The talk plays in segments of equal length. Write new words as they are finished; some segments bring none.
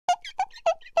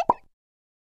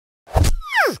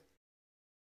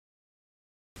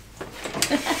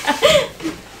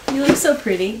so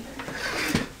pretty.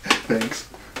 Thanks.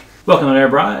 Welcome to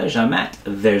Barrage. I'm Matt.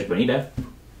 There's Bonita.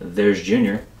 There's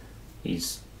Junior.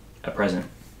 He's a present.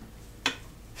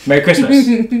 Merry Christmas.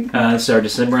 This is our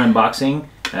December unboxing.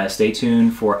 Stay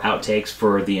tuned for outtakes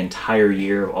for the entire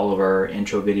year of all of our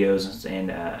intro videos and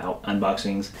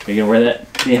unboxings. Are you going to wear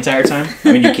that the entire time?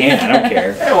 I mean, you can. I don't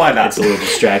care. Hey, why not? It's a little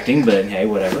distracting, but hey,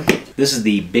 whatever. This is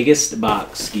the biggest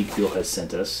box Geek Fuel has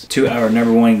sent us to our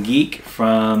 #1 geek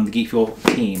from the Geek Fuel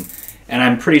team. And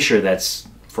I'm pretty sure that's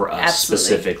for us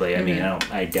specifically. I mean,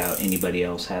 I doubt anybody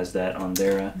else has that on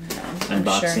their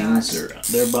unboxings or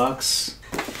their box.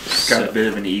 Got a bit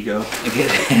of an ego.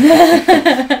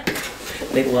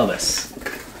 They love us.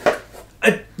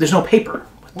 There's no paper.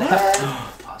 What the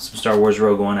hell? Some Star Wars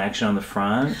Rogue One action on the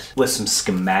front with some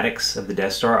schematics of the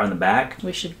Death Star on the back.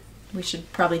 We should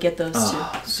probably get those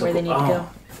to where they need to go.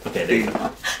 Okay, there you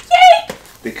go. Yay!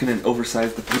 They couldn't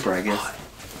oversize the paper, I guess.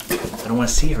 I don't want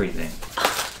to see everything.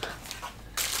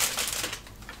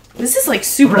 This is like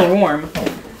super warm.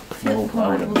 We'll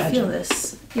feel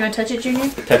this. You want to touch it, Junior?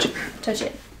 Touch it. Touch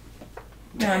it.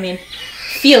 No, I mean,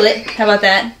 feel it. How about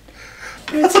that?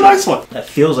 That's a nice one. That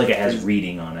feels like it has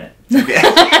reading on it.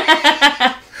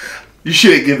 You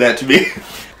shouldn't give that to me.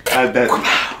 I bet.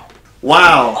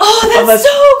 Wow. Oh, that's so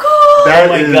cool! Oh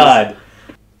my god.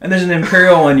 And there's an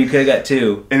Imperial one you could have got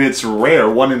too. And it's rare,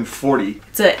 1 in 40.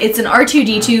 It's an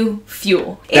R2-D2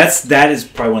 fuel. That is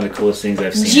probably one of the coolest things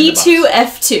I've seen.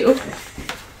 G2F2.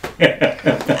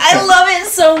 I love it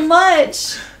so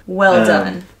much. Well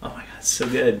done. Oh my god, so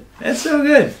good. That's so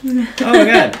good. Oh my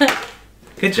god.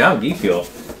 Good job, Geek Fuel.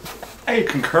 I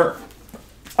concur.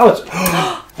 Oh, it's.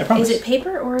 I promise. Is it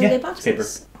paper or are they boxes?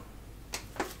 It's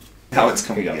paper. Now it's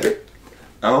coming together.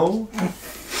 Oh.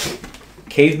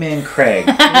 Caveman Craig.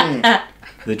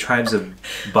 The Tribes of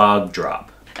Bog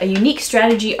Drop. A unique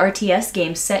strategy RTS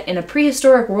game set in a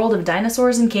prehistoric world of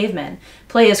dinosaurs and cavemen.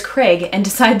 Play as Craig and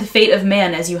decide the fate of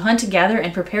man as you hunt, gather,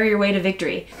 and prepare your way to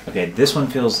victory. Okay, this one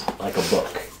feels like a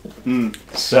book.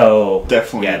 So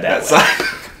Definitely. yeah, that side.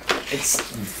 It's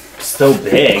so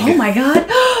big. Oh my god.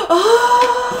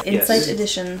 Oh! Insight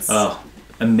Editions. Oh,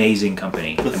 amazing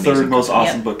company. The third most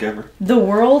awesome book ever. The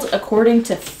World According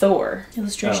to Thor.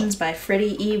 Illustrations by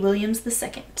Freddie E. Williams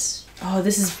II. Oh,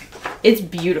 it's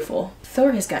beautiful.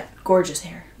 Thor has got gorgeous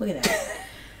hair. Look at that.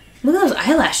 Look at those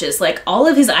eyelashes. Like, all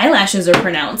of his eyelashes are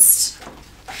pronounced.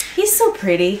 He's so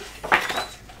pretty.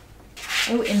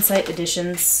 Oh, Insight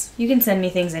Editions. You can send me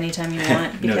things anytime you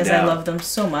want because I love them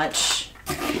so much.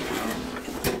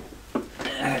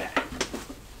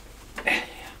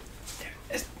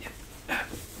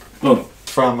 Oh,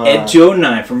 from Edge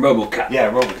 09 from RoboCop. Yeah,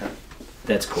 RoboCop.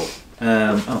 That's cool.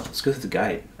 Let's go through the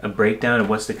guide. A breakdown of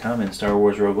what's to come in Star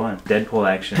Wars Rogue One. Deadpool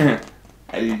action.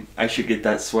 I should get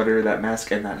that sweater, that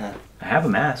mask, and that hat. I have a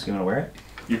mask. You want to wear it?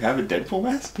 You have a Deadpool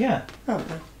mask? Yeah. Oh,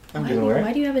 okay. I'm gonna wear it.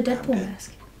 Why do you have a Deadpool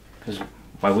mask? Because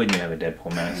why wouldn't you have a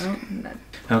Deadpool mask?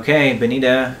 Okay,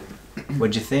 Benita,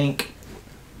 what'd you think?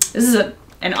 This is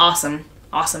an awesome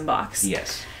box.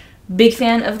 Yes. Big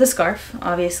fan of the scarf,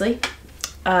 obviously.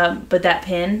 But that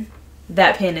pin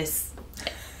is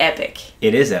epic.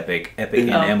 It is epic. Epic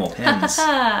enamel pins.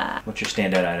 What's your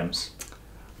standout items?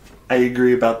 I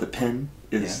agree about the pin.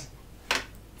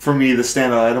 For me, the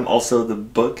standout item. Also, the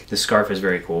book. The scarf is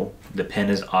very cool. The pin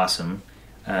is awesome.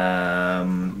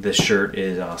 The shirt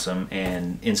is awesome.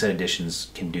 And Inside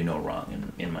Editions can do no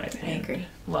wrong, in my opinion. I agree.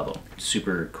 Love them.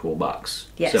 Super cool box.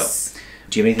 Yes. So,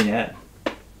 do you have anything to add?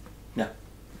 No.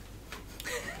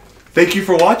 Thank you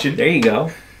for watching. There you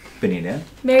go. Benita.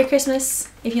 Merry Christmas.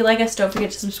 If you like us, don't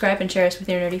forget to subscribe and share us with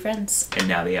your nerdy friends. And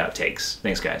now the outtakes.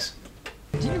 Thanks, guys.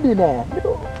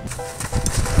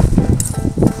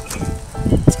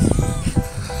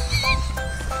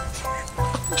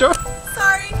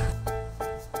 Sorry.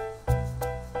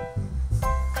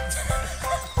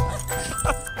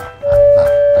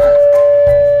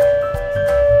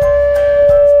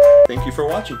 Thank you for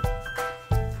watching.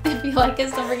 If you like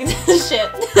us, don't forget to shit.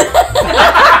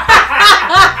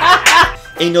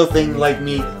 Ain't no thing like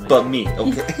me but me,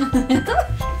 okay?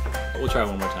 We'll try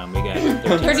one more time. We got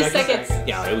 30 seconds.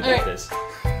 Yeah, we got this.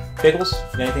 Pickles,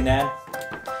 you got anything to add?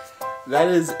 That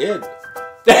is it.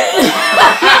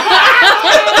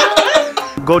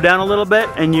 Go down a little bit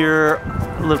and you're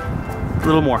a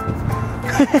little more.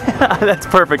 That's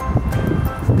perfect.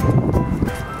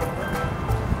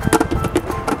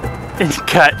 And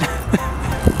cut.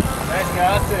 Thanks,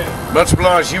 guys. Much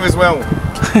obliged. You as well.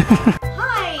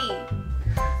 Hi.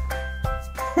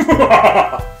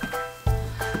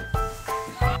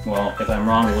 Well, if I'm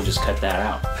wrong, we'll just cut that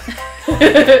out.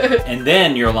 And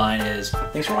then your line is,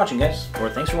 thanks for watching, guys. Or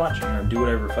thanks for watching. Or do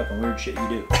whatever fucking weird shit you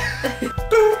do.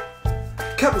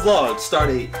 Captain's log,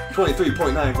 stardate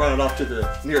 23.9, rounded off to the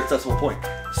nearest decimal point.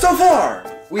 So far,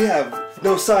 we have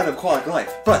no sign of aquatic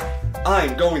life, but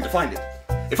I'm going to find it.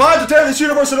 If I have to tear this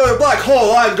universe another black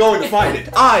hole, I'm going to find it.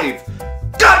 I've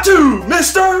got to,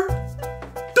 mister!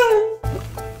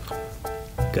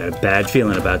 Got a bad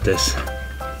feeling about this.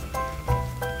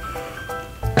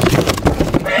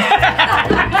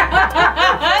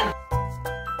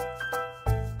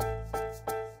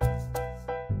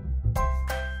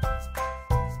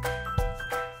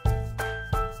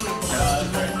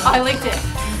 I liked it.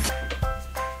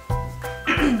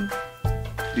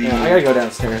 Yeah, I gotta go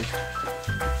downstairs.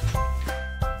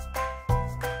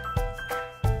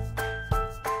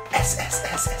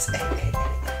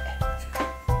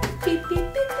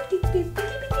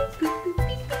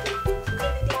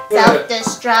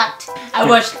 Self-destruct. I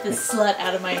washed the slut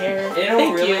out of my hair. Ew,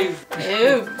 Thank really? you.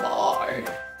 Ew, boy.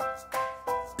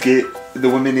 Get the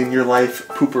women in your life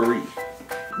poopery.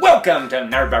 Welcome to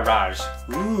Nerd Barrage.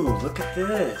 Ooh, look at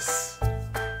this.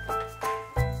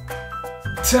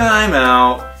 Time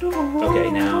out.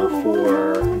 Okay, now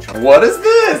for... What is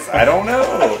this? I don't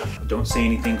know. Don't say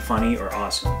anything funny or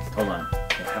awesome. Hold on.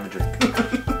 Have a drink.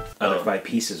 Other by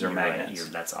pieces or You're magnets.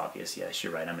 right. That's obvious. Yes,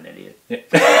 you're right. I'm an idiot.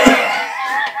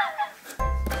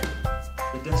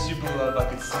 It does you blow up, I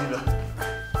can see that.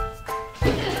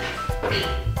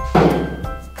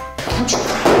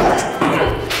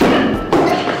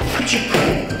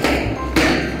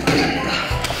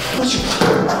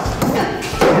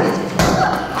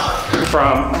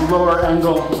 From lower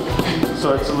angle,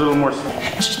 so it's a little more.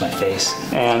 It's just my face.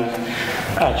 And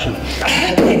action.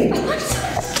 I'm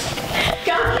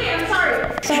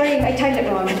sorry. Sorry, I timed it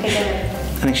wrong. I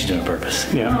think she's doing it on purpose.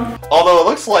 Yeah. Although it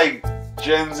looks like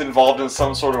Jen's involved in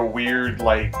some sort of weird,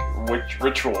 like,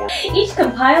 ritual. Each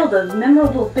compiled of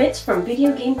memorable bits from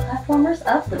video game platformers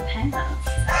of the past.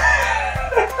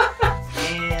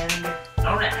 And...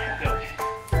 alright.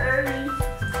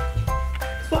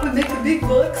 What would make the big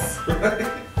books?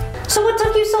 So what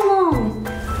took you so long?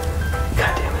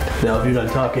 Now if you're not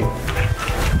talking.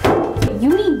 You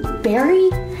mean Barry?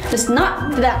 Just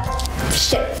not that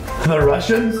shit. The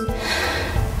Russians?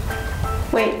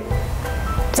 Wait.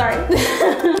 Sorry.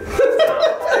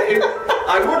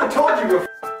 I would have told you before.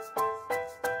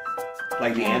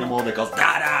 Like the animal that goes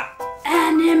da-da.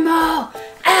 Animal!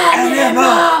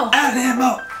 Animal!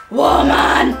 Animal!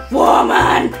 Woman!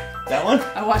 Woman! That one?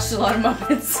 I watched a lot of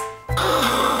Muppets.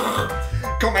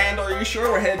 Commander, are you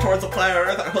sure we're headed towards the planet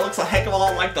Earth? It looks a heck of a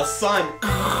lot like the sun.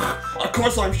 Of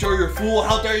course I'm sure you're a fool.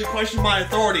 How dare you question my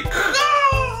authority?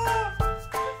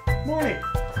 Morning.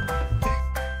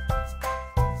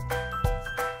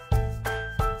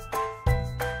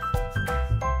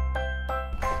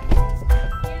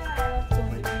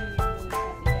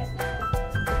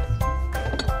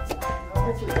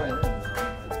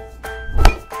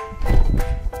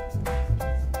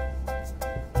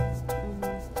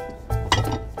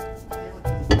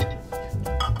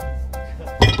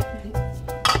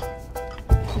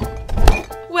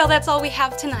 Well, that's all we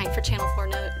have tonight for Channel 4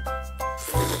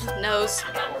 Nose.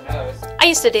 I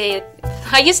used to date.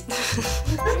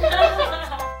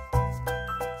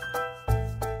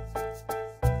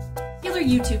 Popular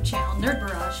YouTube channel Nerd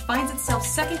Barrage finds itself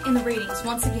second in the ratings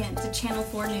once again to Channel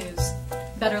 4 News.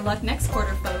 Better luck next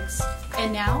quarter, folks.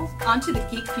 And now, on to the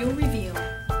Geek Fuel reveal.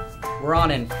 We're on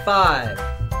in 5,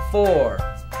 4.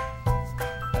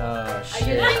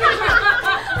 Shit.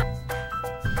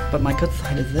 But my good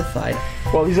side is this side.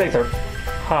 Well, these eggs are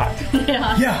hot.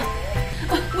 Yeah. Yeah.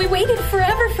 We waited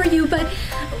forever for you, but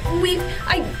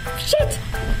shit!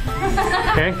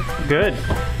 Okay, good.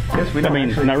 I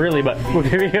mean, not really, but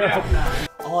here we go.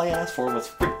 All I asked for was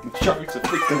freaking sharks with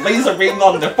freaking laser beams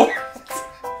on their foreheads.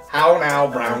 How now,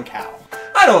 brown cow?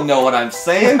 I don't know what I'm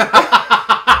saying.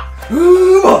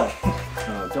 Ooh, boy.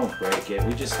 Oh, don't break it.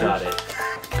 We just got it.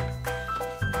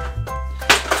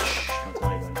 Don't tell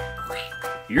anyone.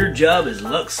 Your job as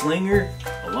Luck Slinger,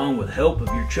 along with help of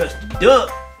your trusted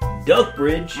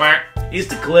Duckbridge, is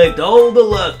to collect all the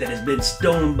luck that has been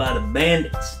stolen by the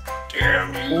bandits.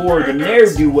 Or the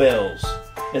ne'er-do-wells,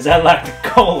 as I like to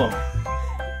call them.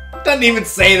 Doesn't even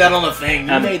say that on the thing.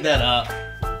 You made that up.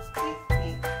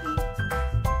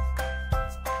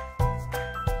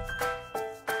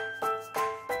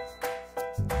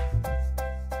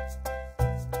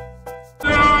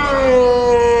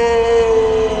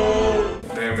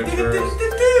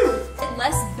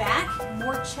 Less back,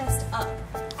 more chest up.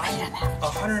 I am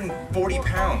 140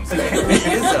 pounds. It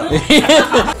is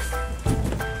up.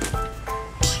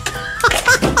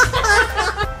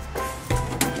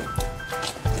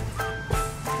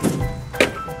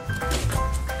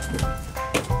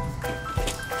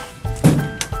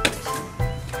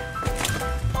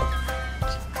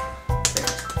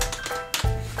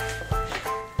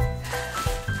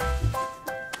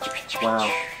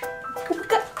 Wow.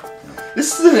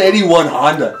 This is an 81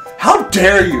 Honda. How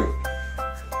dare you?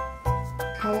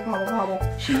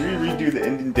 Should we redo the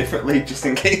ending differently just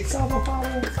in case?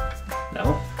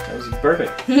 No, that was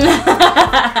perfect.